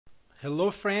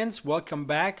Hello friends, welcome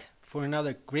back for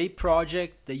another great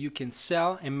project that you can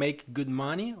sell and make good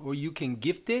money, or you can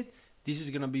gift it. This is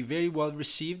going to be very well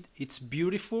received. It's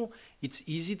beautiful, it's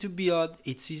easy to build,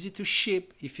 it's easy to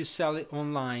ship if you sell it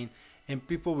online, and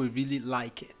people will really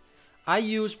like it. I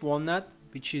use walnut,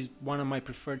 which is one of my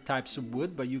preferred types of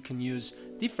wood, but you can use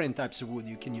different types of wood.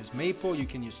 You can use maple, you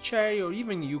can use cherry, or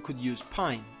even you could use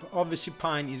pine. But obviously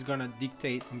pine is going to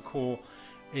dictate and call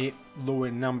a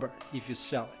lower number if you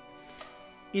sell it.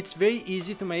 It's very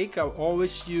easy to make. I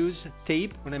always use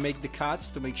tape when I make the cuts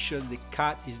to make sure the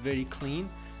cut is very clean.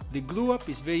 The glue up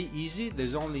is very easy.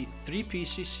 There's only 3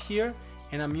 pieces here,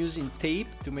 and I'm using tape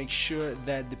to make sure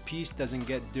that the piece doesn't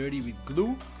get dirty with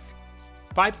glue.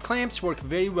 Pipe clamps work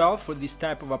very well for this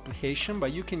type of application,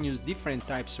 but you can use different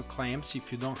types of clamps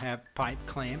if you don't have pipe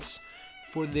clamps.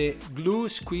 For the glue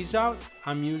squeeze out,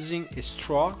 I'm using a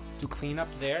straw to clean up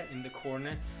there in the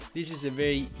corner. This is a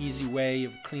very easy way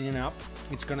of cleaning up.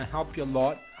 It's gonna help you a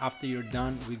lot after you're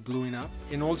done with gluing up.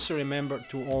 And also remember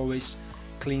to always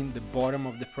clean the bottom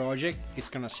of the project. It's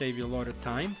gonna save you a lot of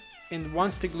time. And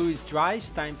once the glue is dry, it's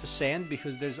time to sand,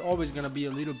 because there's always gonna be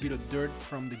a little bit of dirt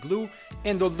from the glue.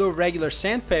 And although regular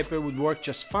sandpaper would work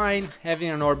just fine, having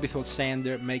an orbital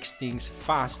sander makes things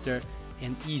faster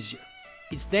and easier.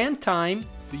 It's then time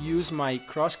to use my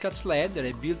crosscut sled that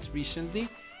I built recently,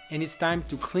 and it's time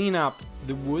to clean up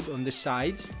the wood on the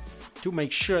sides to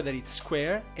make sure that it's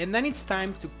square, and then it's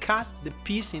time to cut the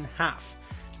piece in half.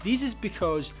 This is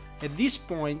because at this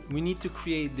point we need to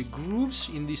create the grooves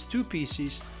in these 2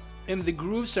 pieces, and the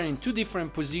grooves are in 2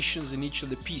 different positions in each of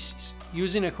the pieces.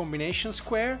 Using a combination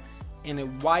square and a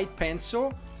white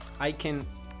pencil, I can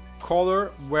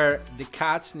color where the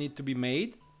cuts need to be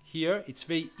made. Here, it's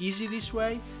very easy this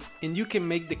way, and you can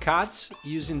make the cuts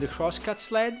using the crosscut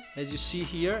sled. As you see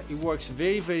here, it works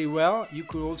very well. You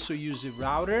could also use a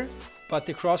router, but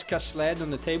the crosscut sled on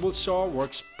the table saw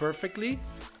works perfectly.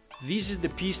 This is the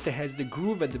piece that has the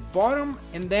groove at the bottom,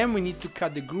 and then we need to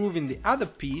cut the groove in the other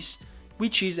piece,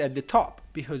 which is at the top,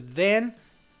 because then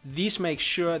this makes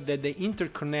sure that they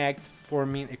interconnect,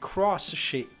 forming a cross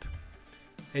shape.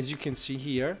 As you can see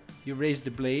here, you raise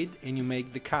the blade and you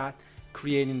make the cut,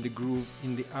 creating the groove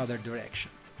in the other direction.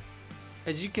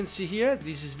 As you can see here,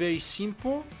 this is very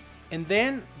simple. And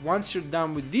then once you're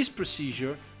done with this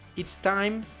procedure, it's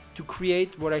time to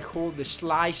create what I call the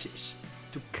slices,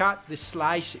 to cut the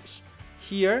slices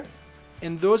here,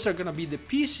 and those are gonna be the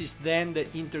pieces then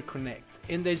that interconnect.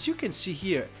 And as you can see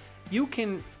here, you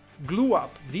can glue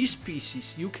up these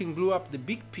pieces. You can glue up the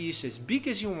big piece as big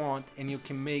as you want, and you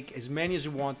can make as many as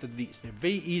you want of these. They're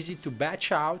very easy to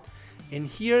batch out. And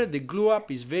here the glue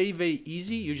up is very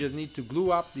easy. You just need to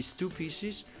glue up these 2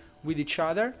 pieces with each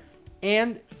other,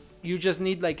 and you just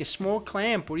need like a small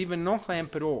clamp or even no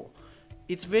clamp at all.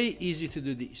 It's very easy to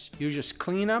do this. You just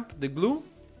clean up the glue,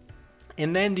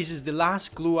 and then this is the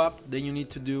last glue up that you need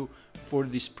to do for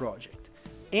this project.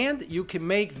 And you can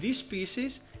make these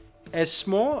pieces as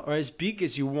small or as big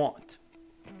as you want.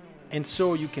 And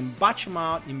so you can batch them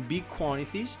out in big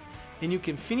quantities, and you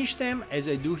can finish them as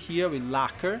I do here with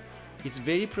lacquer. It's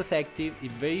very protective,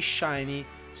 it's very shiny.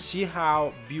 See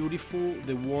how beautiful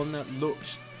the walnut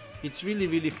looks. It's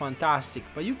really fantastic,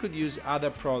 but you could use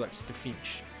other products to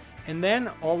finish. And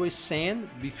then always sand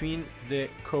between the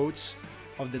coats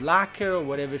of the lacquer or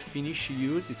whatever finish you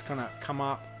use. It's gonna come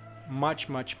out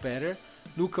much better.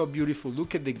 Look how beautiful,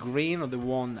 look at the grain of the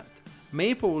walnut.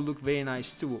 Maple will look very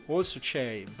nice too, also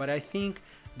cherry, but I think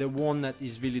the walnut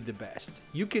is really the best.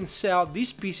 You can sell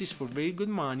these pieces for very good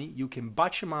money. You can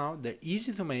batch them out, they're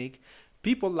easy to make.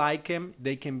 People like them,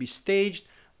 they can be staged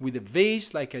with a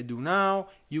vase like I do now.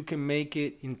 You can make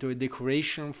it into a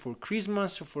decoration for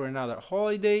Christmas or for another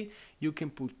holiday. You can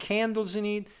put candles in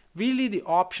it. Really, the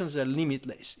options are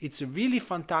limitless. It's a really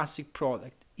fantastic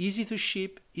product. Easy to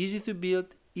ship, easy to build,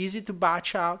 easy to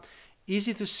batch out,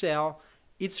 easy to sell.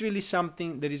 It's really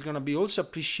something that is going to be also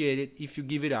appreciated if you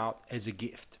give it out as a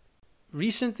gift.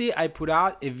 Recently, I put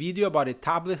out a video about a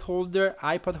tablet holder,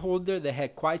 iPad holder that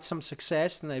had quite some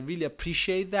success, and I really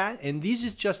appreciate that. And this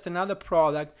is just another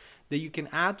product that you can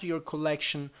add to your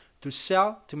collection to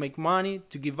sell, to make money,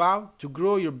 to give out, to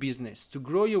grow your business, to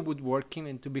grow your woodworking,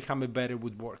 and to become a better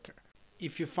woodworker.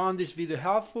 If you found this video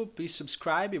helpful, please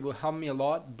subscribe. It will help me a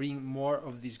lot bring more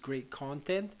of this great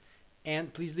content.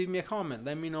 And please leave me a comment.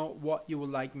 Let me know what you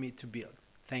would like me to build.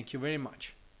 Thank you very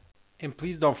much. And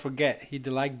please don't forget, hit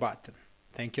the like button.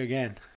 Thank you again.